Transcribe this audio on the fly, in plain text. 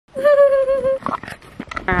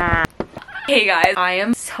Hey guys, I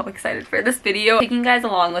am so excited for this video, taking you guys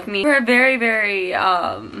along with me for a very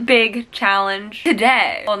big challenge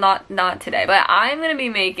today. Well, not today, but I'm gonna be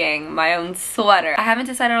making my own sweater. I haven't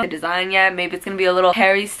decided on the design yet. Maybe it's gonna be a little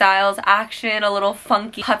Harry Styles action, a little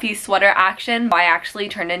funky puffy sweater action. I actually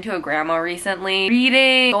turned into a grandma recently.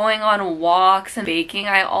 Reading, going on walks, and baking.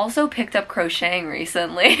 I also picked up crocheting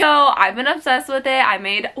recently. So I've been obsessed with it.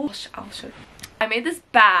 I'll show you. I made this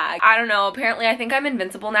bag. I don't know, apparently I think I'm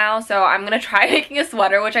invincible now, so I'm gonna try making a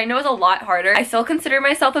sweater, which I know is a lot harder. I still consider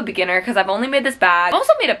myself a beginner because I've only made this bag. I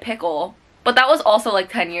also made a pickle, but that was also like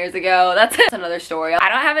 10 years ago. That's another story. I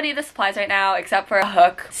don't have any of the supplies right now except for a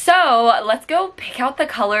hook. So let's go pick out the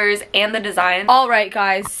colors and the design. All right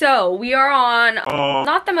guys, so we are on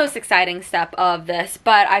not the most exciting step of this,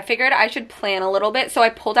 but I figured I should plan a little bit. So I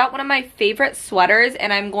pulled out one of my favorite sweaters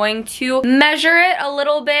and I'm going to measure it a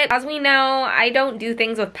little bit. As we know, I don't do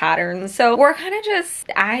things with patterns, so we're kind of just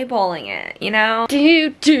eyeballing it, you know?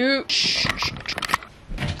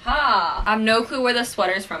 I have no clue where the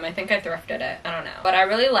sweater's from. I think I thrifted it. I don't know. But I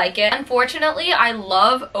really like it. Unfortunately, I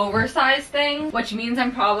love oversized things, which means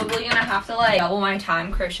I'm probably gonna have to like double my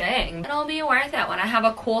time crocheting. It'll be worth it when I have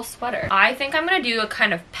a cool sweater. I think I'm gonna do a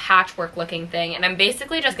kind of patchwork looking thing, and I'm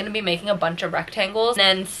basically just gonna be making a bunch of rectangles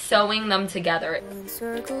and then sewing them together.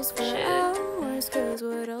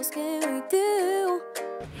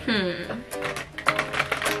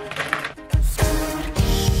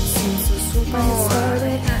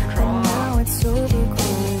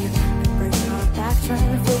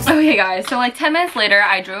 Okay guys, so like 10 minutes later,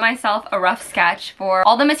 I drew myself a rough sketch for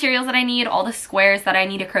all the materials that I need, all the squares that I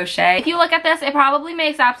need to crochet. If you look at this, it probably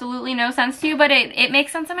makes absolutely no sense to you, but it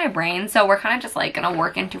makes sense in my brain, so we're kind of just like gonna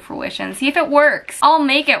work into fruition, see if it works. I'll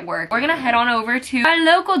make it work. We're gonna head on over to my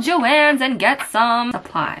local Joann's and get some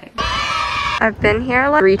supplies. I've been here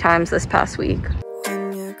like 3 times this past week.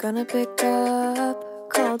 When you're gonna pick up,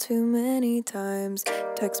 call too many times,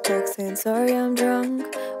 text back saying sorry I'm drunk,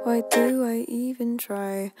 why do I even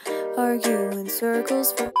try, argue in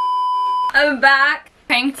circles for I'm back.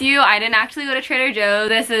 Pranked you. I didn't actually go to Trader Joe's.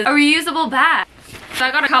 This is a reusable bag. So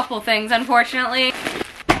I got a couple things, unfortunately.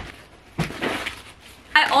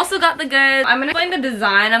 I also got the goods. I'm gonna explain the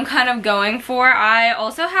design I'm kind of going for. I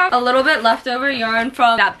also have a little bit leftover yarn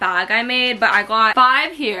from that bag I made, but I got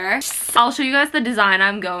 5 here. I'll show you guys the design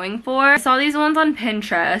I'm going for. I saw these ones on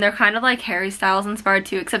Pinterest. They're kind of like Harry Styles inspired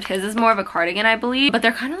too, except his is more of a cardigan, I believe. But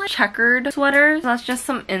they're kind of like checkered sweaters. So that's just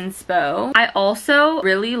some inspo. I also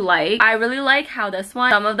really like how this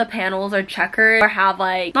one, some of the panels are checkered or have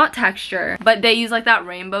like, not texture, but they use like that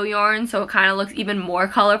rainbow yarn, so it kind of looks even more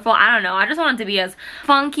colorful. I don't know. I just want it to be as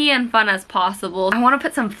funky and fun as possible. I want to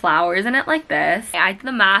put some flowers in it like this. I did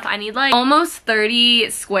the math. I need like almost 30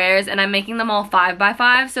 squares and I'm making them all 5 by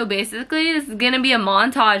 5. So basically this is gonna be a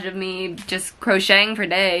montage of me just crocheting for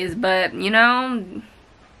days, but you know,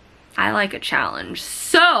 I like a challenge,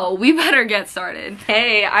 so we better get started.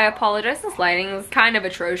 Hey, I apologize, this lighting is kind of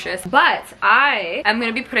atrocious, but I am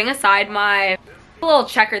gonna be putting aside my little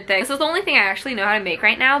checkered thing. This is the only thing I actually know how to make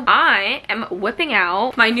right now. I am whipping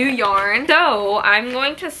out my new yarn. So I'm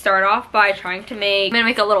going to start off by trying to make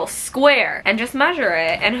a little square and just measure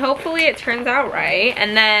it, and hopefully it turns out right.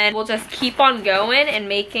 And then we'll just keep on going and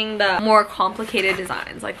making the more complicated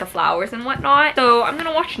designs like the flowers and whatnot. So I'm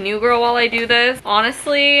gonna watch New Girl while I do this.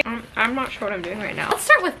 Honestly, I'm not sure what I'm doing right now. Let's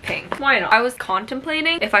start with pink. Why not? I was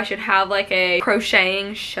contemplating if I should have like a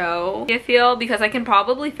crocheting show, I feel, because I can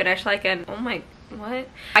probably finish like an, oh my, what?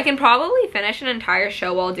 I can probably finish an entire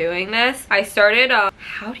show while doing this. I started,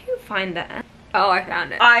 how do you find that? Oh, I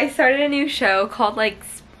found it. I started a new show called like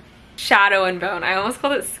Shadow and Bone. I almost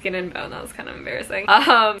called it Skin and Bone. That was kind of embarrassing. So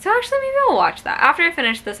actually maybe I'll watch that after I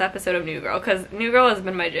finish this episode of New Girl, because New Girl has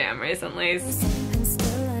been my jam recently.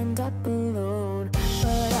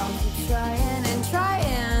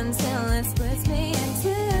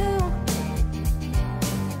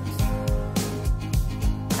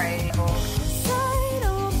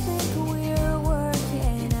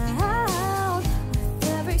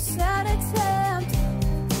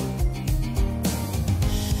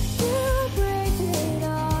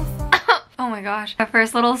 Oh my gosh, my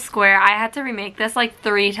first little square. I had to remake this like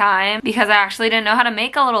 3 times because I actually didn't know how to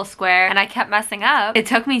make a little square and I kept messing up. It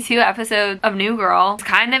took me 2 episodes of New Girl. It's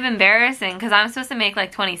kind of embarrassing because I'm supposed to make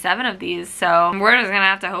like 27 of these, so we're just gonna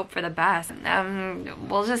have to hope for the best.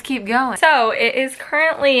 We'll just keep going. So it is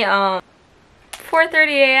currently 4:30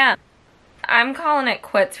 a.m. I'm calling it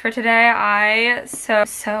quits for today.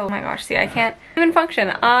 Oh my gosh, see, I can't even function.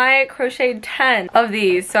 I crocheted 10 of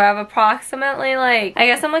these, so I have approximately like, I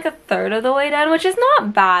guess I'm like 1/3 of the way done, which is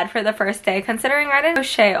not bad for the first day considering I didn't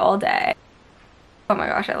crochet all day. Oh my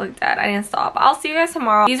gosh, I look dead. I didn't stop. I'll see you guys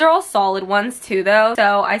tomorrow. These are all solid ones too though,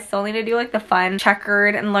 so I still need to do like the fun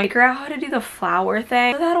checkered and like figure out how to do the flower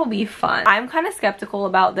thing. So that'll be fun. I'm kind of skeptical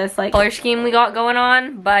about this like color scheme we got going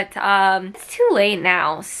on, but it's too late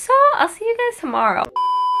now, so I'll see you guys tomorrow.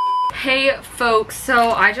 Hey folks,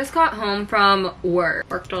 so I just got home from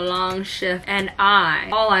worked a long shift, and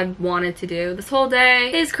all I wanted to do this whole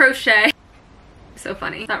day is crochet. So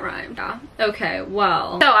funny, that rhymed. Yeah. Okay,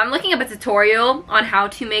 well, so I'm looking up a tutorial on how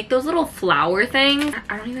to make those little flower things.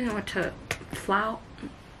 I don't even know what to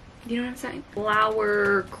you know what I'm saying?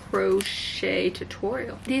 Flower crochet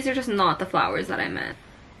tutorial. These are just not the flowers that I meant.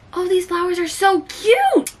 Oh, these flowers are so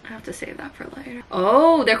cute. I have to save that for later.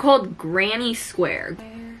 Oh, they're called granny square.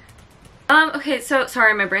 Okay, so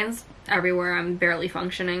sorry, my brain's everywhere. I'm barely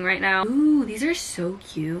functioning right now. Ooh, these are so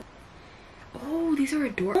cute. Oh, these are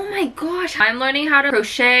adorable. Oh my gosh. I'm learning how to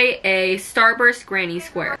crochet a starburst granny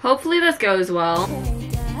square. Hopefully this goes well.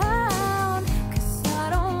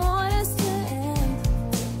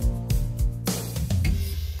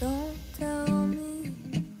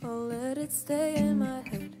 Stay in my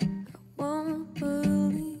head. I won't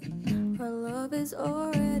believe our love is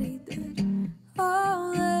already dead.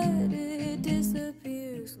 I'll let it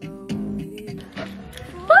disappear slowly.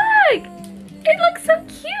 Look! It looks so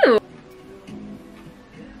cute!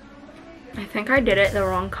 I think I did it the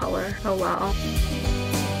wrong color. Oh well.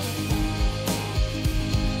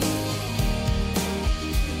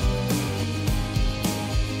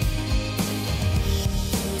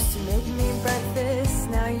 You used to make me breakfast,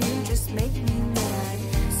 now you just make me mad.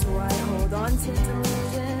 So I hold on to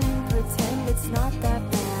delusion, pretend it's not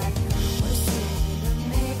that bad. We're singing to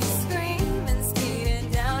make you scream and speeding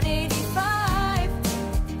down 85.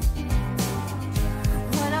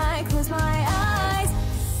 When I close my eyes,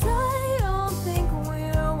 I don't think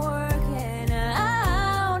we're working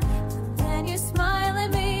out. Then you smile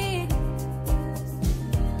at me.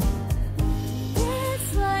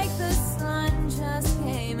 It's like the sun just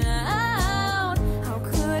came out. How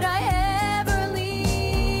could I ever leave?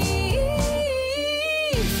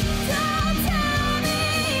 Don't tell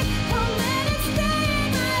me I'll let it stay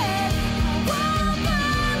in my head. I won't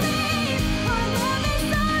believe our love is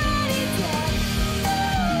already dead.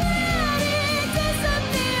 I'll let it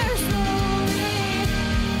disappear slowly.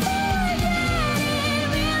 Forget it,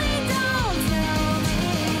 really don't tell me.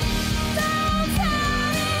 Don't tell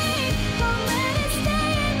me I'll let it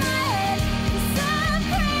stay in my head. 'Cause I'm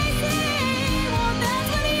crazy. Well, that's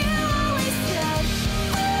what you always said.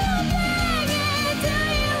 Oh, baby, do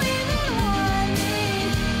you even want me?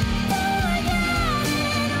 Forget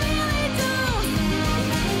it, really don't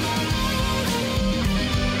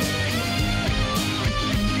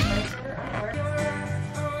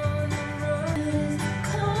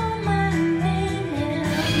call my name.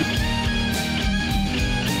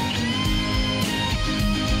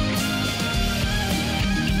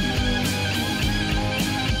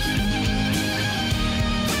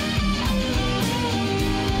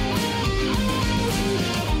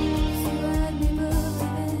 You had me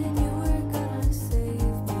believing you were gonna save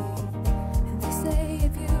me. And they say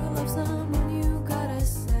if you love someone, you gotta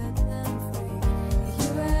set them free.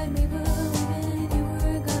 You had me believing you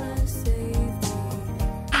were gonna save me.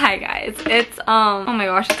 Hi guys, it's oh my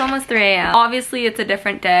gosh, it's almost 3 a.m. Obviously it's a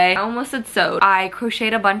different day. I almost had sewed. I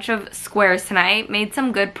crocheted a bunch of squares tonight, made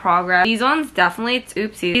some good progress. These ones definitely,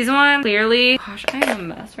 oopsie. These ones clearly, gosh, I am a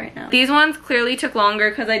mess right now. These ones clearly took longer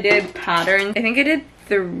because I did patterns. I think I did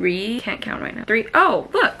 3, can't count right now. 3, oh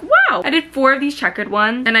look, wow. I did 4 of these checkered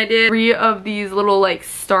ones and I did 3 of these little like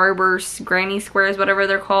starburst granny squares, whatever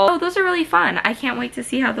they're called. Oh, those are really fun. I can't wait to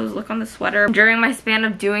see how those look on the sweater. During my span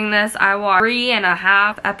of doing this, I watched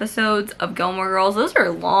 3.5 episodes of Gilmore Girls. Those are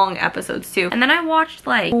long episodes too. And then I watched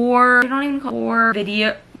like 4, I don't even call 4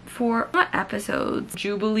 video, 4 not episodes,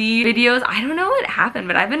 Jubilee videos. I don't know what happened,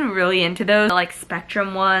 but I've been really into those, the, like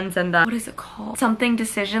Spectrum ones and the, what is it called? Something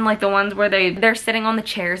Decision, like the ones where they're sitting on the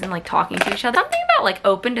chairs and like talking to each other. Something about like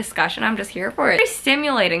open discussion. I'm just here for it. Very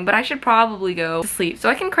stimulating, but I should probably go to sleep so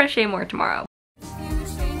I can crochet more tomorrow. You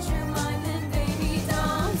change your mind, then baby,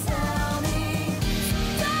 don't tell me.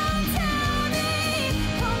 Don't tell me.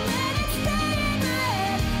 I'll let it stay in my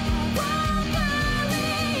head. I won't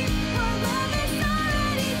believe our love is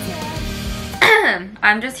already dead.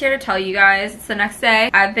 I'm just here to tell you guys it's the next day.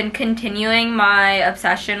 I've been continuing my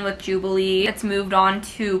obsession with Jubilee. It's moved on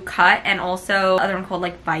to Cut and also other one called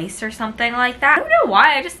like Vice or something like that. I don't know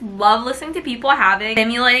why, I just love listening to people having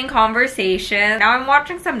stimulating conversation. Now I'm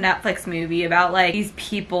watching some Netflix movie about like these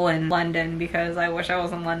people in London because I wish I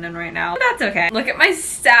was in London right now. But that's okay. Look at my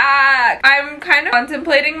stack. I'm kind of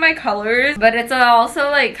contemplating my colors, but it's also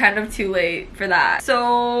like kind of too late for that.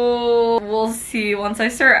 So we'll see once I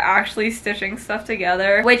start actually stitching stuff together,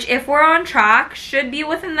 which if we're on track should be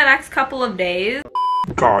within the next couple of days.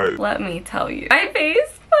 Guys, let me tell you, my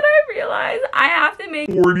face when I realized I have to make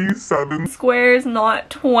 47 squares, not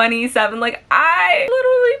 27. Like, I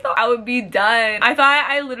literally thought I would be done. I thought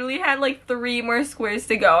I literally had like 3 more squares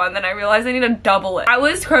to go, and then I realized I need to double it. I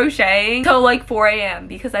was crocheting till like 4 a.m.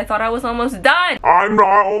 because I thought I was almost done. I'm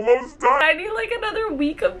not almost done. I need like another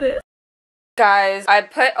week of this. Guys, I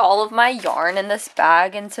put all of my yarn in this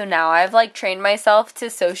bag, and so now I've like trained myself to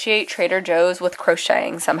associate Trader Joe's with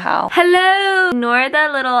crocheting somehow. Hello! Ignore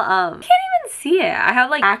that little can't even see it. I have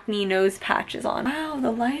like acne nose patches on. Wow,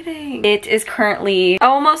 the lighting. It is currently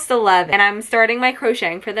almost 11 and I'm starting my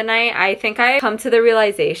crocheting for the night. I think I come to the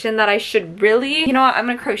realization that I should really, you know what, I'm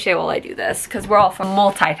gonna crochet while I do this because we're all for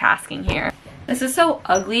multitasking here. This is so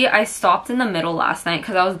ugly. I stopped in the middle last night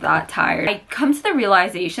because I was that tired. I come to the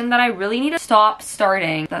realization that I really need to stop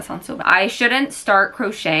starting. That sounds so bad. I shouldn't start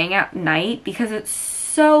crocheting at night because it's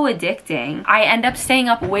so addicting. I end up staying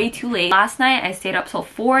up way too late. Last night I stayed up till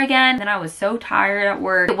 4 again. Then I was so tired at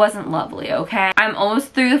work. It wasn't lovely, okay? I'm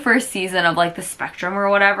almost through the first season of like the Spectrum or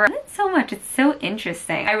whatever. It's so much. It's so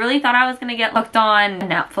interesting. I really thought I was gonna get hooked on a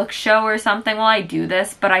Netflix show or something while I do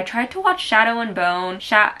this, but I tried to watch Shadow and Bone.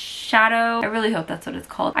 Shadow, I really hope that's what it's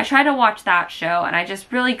called. I tried to watch that show and I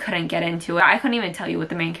just really couldn't get into it. I couldn't even tell you what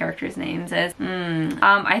the main character's names is.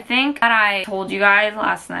 I think that I told you guys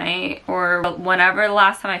last night or whenever the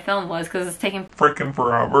last time I filmed was, because it's taking freaking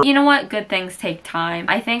forever. You know what? Good things take time.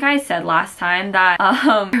 I think I said last time that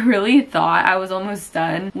I really thought I was almost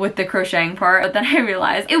done with the crocheting part, but then I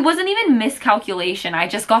realized it wasn't even miscalculation. I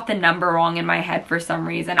just got the number wrong in my head for some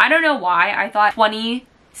reason. I don't know why. I thought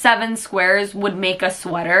 27 squares would make a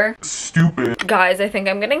sweater. Stupid. Guys, I think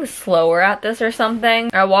I'm getting slower at this or something.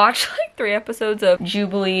 I watched like 3 episodes of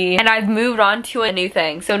Jubilee and I've moved on to a new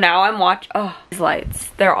thing. So now I'm watching, oh, these lights,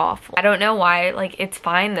 they're awful. I don't know why, like it's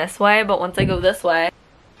fine this way, but once I go this way,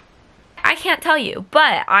 I can't tell you,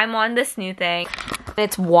 but I'm on this new thing.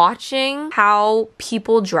 It's watching how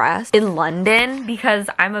people dress in London because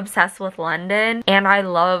I'm obsessed with London and I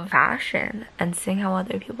love fashion and seeing how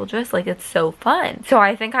other people dress. Like, it's so fun. So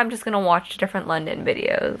I think I'm just gonna watch different London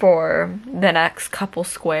videos for the next couple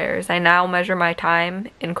squares. I now measure my time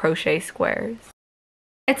in crochet squares.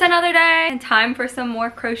 It's another day and time for some more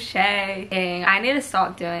crocheting. I need to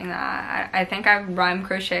stop doing that. I think I've rhymed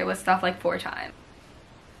crochet with stuff like 4 times.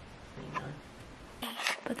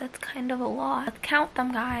 But that's kind of a lot. Let's count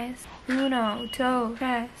them, guys. 1, 2, 3,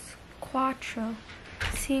 4, 5,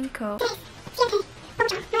 19,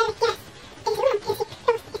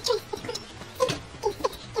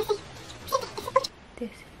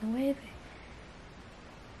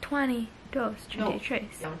 20, 33.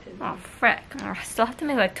 Oh, frick. I still have to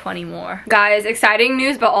make like 20 more. Guys, exciting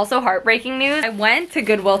news, but also heartbreaking news. I went to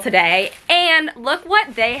Goodwill today, and look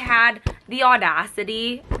what they had the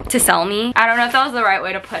audacity to sell me. I don't know if that was the right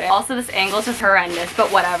way to put it. Also, this angle is just horrendous,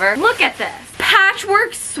 but whatever. Look at this.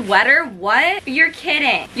 Patchwork sweater? What? You're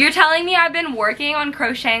kidding. You're telling me I've been working on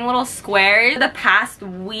crocheting little squares the past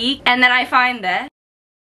week, and then I find this?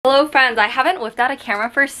 Hello friends, I haven't whipped out a camera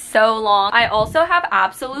for so long. I also have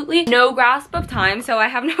absolutely no grasp of time, so I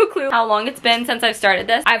have no clue how long it's been since I've started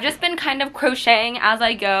this. I've just been kind of crocheting as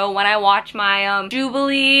I go when I watch my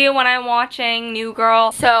Jubilee, when I'm watching New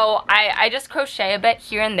Girl. So I just crochet a bit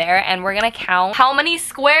here and there, and we're gonna count how many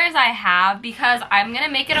squares I have because I'm gonna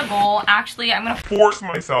make it a goal. Actually, I'm gonna force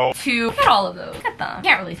myself to get all of those. Look at them.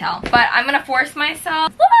 Can't really tell, but I'm gonna force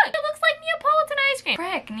myself. Look, it looks like Neapolitan ice cream.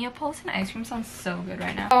 Frick, Neapolitan ice cream sounds so good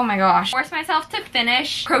right now. Oh my gosh. Force myself to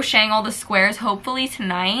finish crocheting all the squares hopefully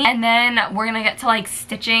tonight, and then we're gonna get to like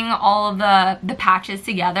stitching all of the patches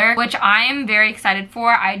together, which I am very excited for.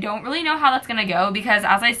 I don't really know how that's gonna go because,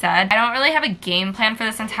 as I said, I don't really have a game plan for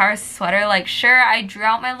this entire sweater. Like, sure, I drew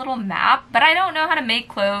out my little map, but I don't know how to make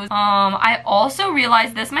clothes. I also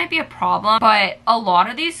realized this might be a problem, but a lot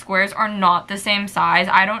of these squares are not the same size.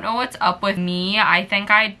 I don't know what's up with me. I think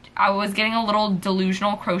I was getting a little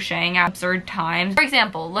delusional crocheting at absurd times. For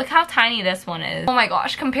example, look how tiny this one is. Oh my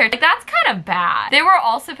gosh, compared, like, that's kind of bad. They were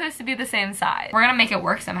all supposed to be the same size. We're gonna make it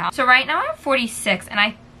work somehow. So right now I have 46,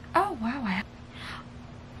 and oh wow,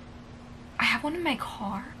 I have have one in my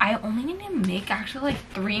car. I only need to make actually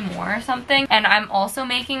like 3 more or something. And I'm also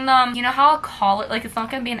making them, you know how a collar, like it's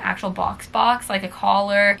not gonna be an actual box, like a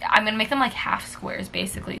collar. I'm gonna make them like half squares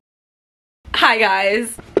basically. Hi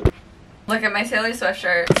guys. Look at my Sailor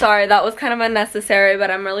sweatshirt. Sorry, that was kind of unnecessary, but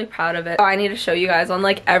I'm really proud of it. Oh, I need to show you guys on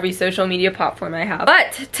like every social media platform I have.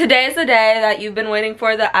 But today is the day that you've been waiting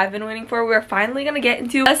for, that I've been waiting for. We're finally gonna get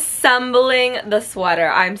into assembling the sweater.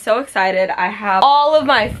 I'm so excited. I have all of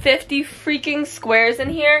my 50 freaking squares in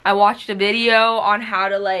here. I watched a video on how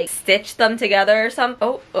to like stitch them together or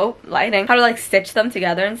something. Oh, lighting. How to like stitch them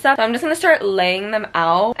together and stuff. So I'm just gonna start laying them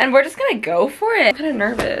out and we're just gonna go for it. I'm kind of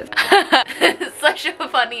nervous. It's such a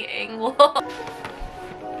funny angle.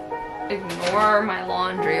 Ignore my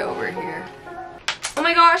laundry over here. Oh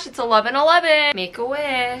my gosh, it's 11:11. Make a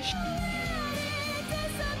wish.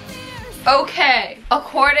 Okay,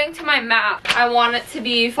 according to my map, I want it to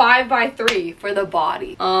be 5 by 3 for the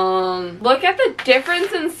body. Look at the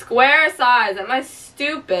difference in square size. Am I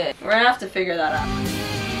stupid? We're gonna have to figure that out.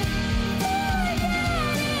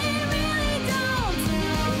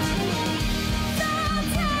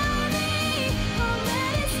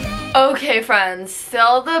 Okay friends,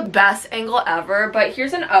 still the best angle ever, but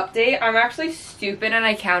here's an update. I'm actually stupid and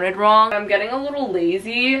I counted wrong. I'm getting a little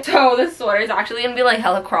lazy, so this sweater is actually gonna be like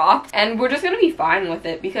hella cropped and we're just gonna be fine with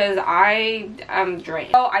it because I am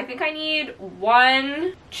drained. So I think I need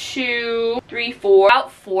 1, 2, 3, 4,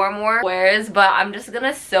 about 4 more squares, but I'm just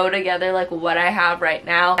gonna sew together like what I have right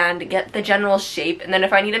now and get the general shape, and then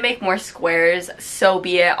if I need to make more squares, so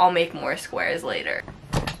be it. I'll make more squares later.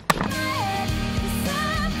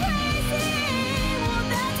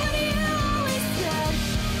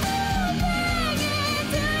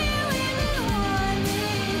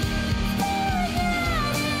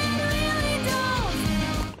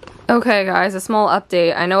 Okay guys, a small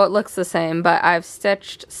update. I know it looks the same, but I've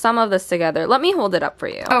stitched some of this together. Let me hold it up for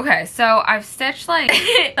you. Okay, so I've stitched like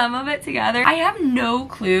some of it together. I have no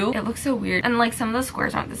clue. It looks so weird. And like some of the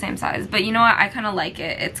squares aren't the same size, but you know what? I kind of like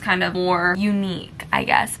it. It's kind of more unique, I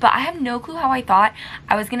guess. But I have no clue how I thought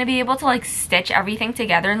I was gonna be able to like stitch everything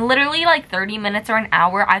together in literally like 30 minutes or an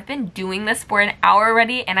hour. I've been doing this for an hour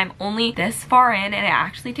already and I'm only this far in and it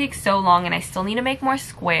actually takes so long and I still need to make more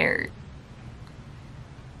squares.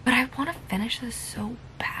 But I want to finish this so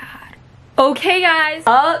bad. Okay guys,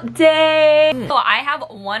 update. So I have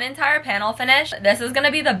one entire panel finished. This is gonna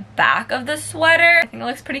be the back of the sweater. I think it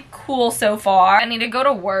looks pretty cool so far. I need to go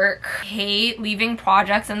to work. I hate leaving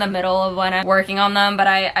projects in the middle of when I'm working on them, but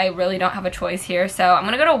I really don't have a choice here. So I'm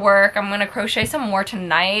gonna go to work. I'm gonna crochet some more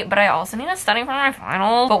tonight, but I also need to study for my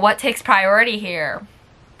finals. But what takes priority here?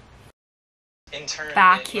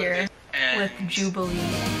 Back here with Jubilee.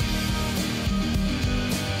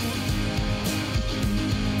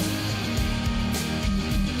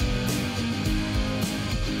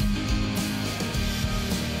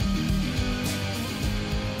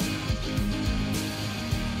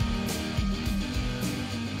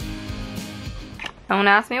 Don't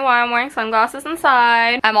ask me why I'm wearing sunglasses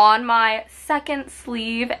inside. I'm on my 2nd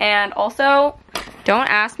sleeve, and also don't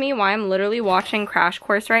ask me why I'm literally watching Crash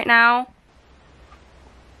Course right now.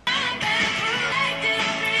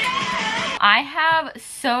 I have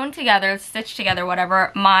sewn together, stitched together,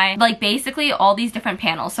 whatever, my, like basically all these different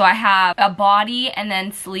panels. So I have a body and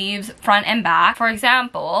then sleeves, front and back. For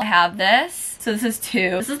example, I have this. So this is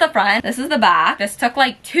 2. This is the front. This is the back. This took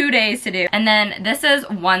like 2 days to do. And then this is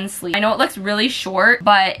 1 sleeve. I know it looks really short,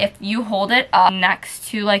 but if you hold it up next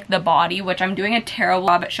to like the body, which I'm doing a terrible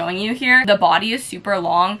job at showing you here, the body is super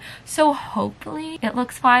long. So hopefully it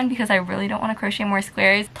looks fine because I really don't want to crochet more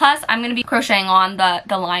squares. Plus, I'm going to be crocheting on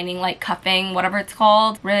the lining, like cuffing, whatever it's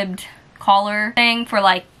called, ribbed collar thing for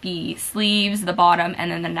like the sleeves, the bottom, and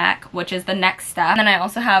then the neck, which is the next step. And then I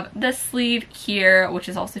also have this sleeve here, which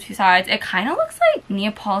is also 2 sides. It kind of looks like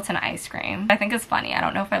Neapolitan ice cream. I think it's funny. I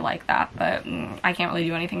don't know if I like that, but I can't really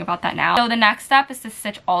do anything about that now. So the next step is to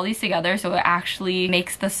stitch all these together so it actually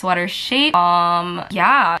makes the sweater shape.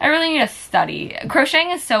 Yeah, I really need to study. Crocheting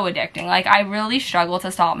is so addicting. Like, I really struggle to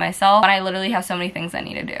stop myself, but I literally have so many things I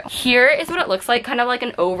need to do. Here is what it looks like, kind of like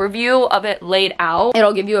an overview of it laid out.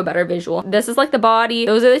 It'll give you a better visual. This is like the body.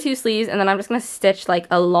 Those are the 2 sleeves, and then I'm just gonna stitch like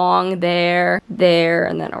along there,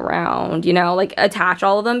 and then around, you know, like attach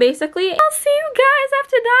all of them basically. I'll see you guys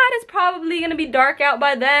after that. It's probably gonna be dark out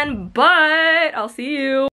by then, but I'll see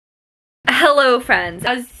you. Hello friends,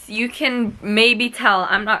 as you can maybe tell,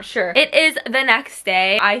 I'm not sure, it is the next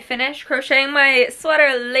day. I finished crocheting my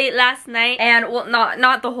sweater late last night, and well,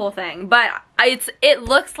 not the whole thing, but it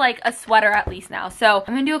looks like a sweater at least now. So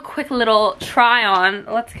I'm gonna do a quick little try on.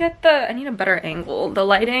 Let's get I need a better angle. The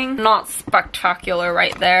lighting, not spectacular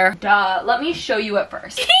right there. Duh, let me show you it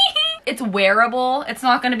first. It's wearable. It's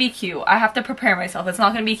not gonna be cute. I have to prepare myself. It's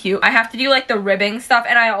not gonna be cute. I have to do like the ribbing stuff,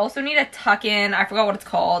 and I also need to tuck in, I forgot what it's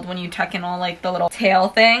called when you tuck in all like the little tail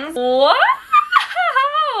things. What?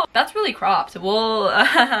 That's really cropped. Well,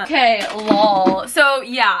 okay, lol. So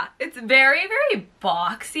yeah, it's very, very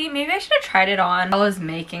boxy. Maybe I should have tried it on. I was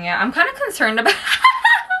making it. I'm kind of concerned about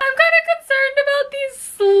I'm kind of concerned about these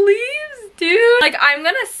sleeves, dude. Like, I'm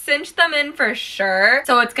gonna cinch them in for sure.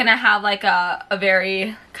 So it's gonna have like a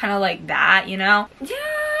very kind of like that, you know? Yeah,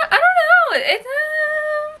 I don't know.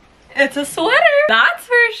 It's a sweater, that's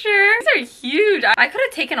for sure. These are huge. I could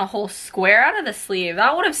have taken a whole square out of the sleeve.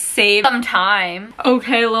 That would have saved some time.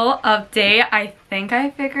 Okay, little update. I think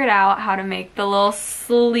I figured out how to make the little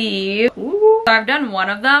sleeve. Ooh. So I've done one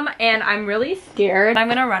of them, and I'm really scared I'm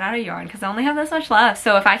gonna run out of yarn because I only have this much left.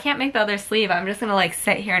 So if I can't make the other sleeve, I'm just gonna like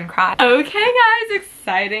sit here and cry. Okay guys,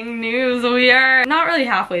 exciting news. We are not really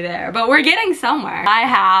halfway there, but we're getting somewhere. I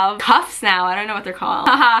have cuffs now. I don't know what they're called.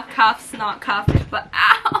 Haha, cuffs, not cuffed, but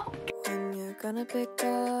ow. When you're gonna pick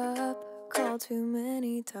up, call too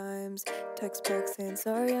many times, text back saying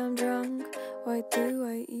sorry I'm drunk, why do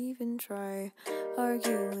I even try,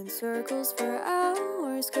 argue in circles for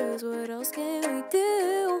hours, cause what else can we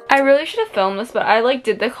do? I really should have filmed this, but I like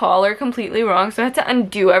did the collar completely wrong, so I had to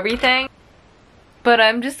undo everything. But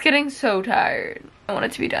I'm just getting so tired. I want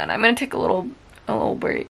it to be done. I'm gonna take a little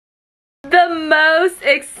break. The most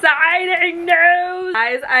exciting news!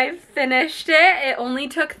 Guys, I finished it. It only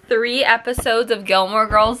took 3 episodes of Gilmore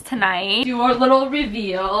Girls tonight. Do a little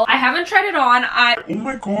reveal. I haven't tried it on. Oh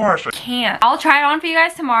my gosh. Can't. I'll try it on for you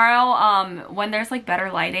guys tomorrow when there's like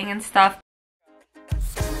better lighting and stuff.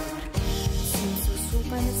 Seems so sweet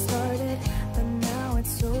when it started, but now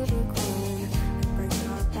it's so overgrown. It breaks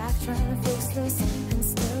my back trying to fix this and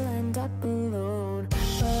still end up alone.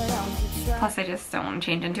 But I'll keep trying. Plus I just don't want to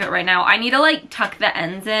change into it right now. I need to like tuck the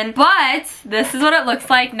ends in, but this is what it looks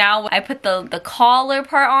like now. I put the collar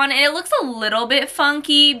part on, and it looks a little bit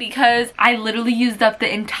funky because I literally used up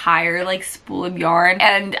the entire like spool of yarn,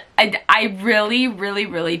 and I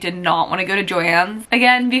really did not want to go to Joann's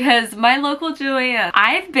again because my local Joann,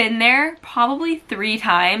 I've been there probably 3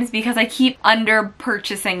 times because I keep under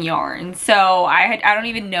purchasing yarn. So I don't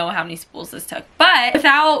even know how many spools this took, but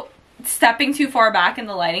without stepping too far back and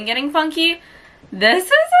the lighting getting funky, this is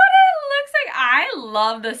what it looks like. I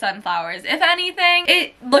love the sunflowers. If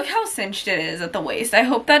anything, look how cinched it is at the waist. I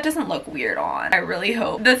hope that doesn't look weird on. I really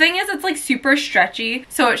hope. The thing is, it's like super stretchy,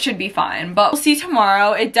 so it should be fine, but we'll see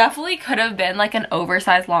tomorrow. It definitely could have been like an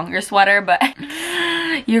oversized longer sweater, but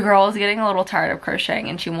your girl is getting a little tired of crocheting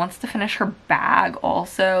and she wants to finish her bag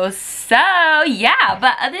also. So yeah,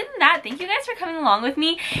 but other than that, thank you guys for coming along with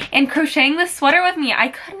me and crocheting this sweater with me. I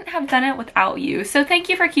couldn't have done it without you, so thank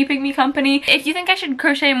you for keeping me company. If you think I should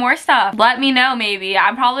crochet more stuff, let me know. Maybe.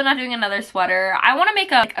 I'm probably not doing another sweater. I want to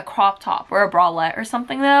make a crop top or a bralette or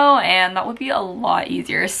something though, and that would be a lot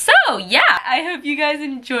easier. So yeah, I hope you guys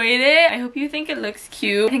enjoyed it. I hope you think it looks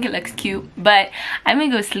cute. I think it looks cute, but I'm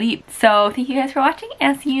gonna go sleep. So thank you guys for watching,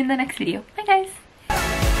 and I'll see you in the next video. Bye guys. I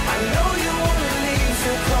know you wanna leave,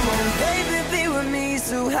 so come on, baby, be with me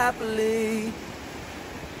so happily.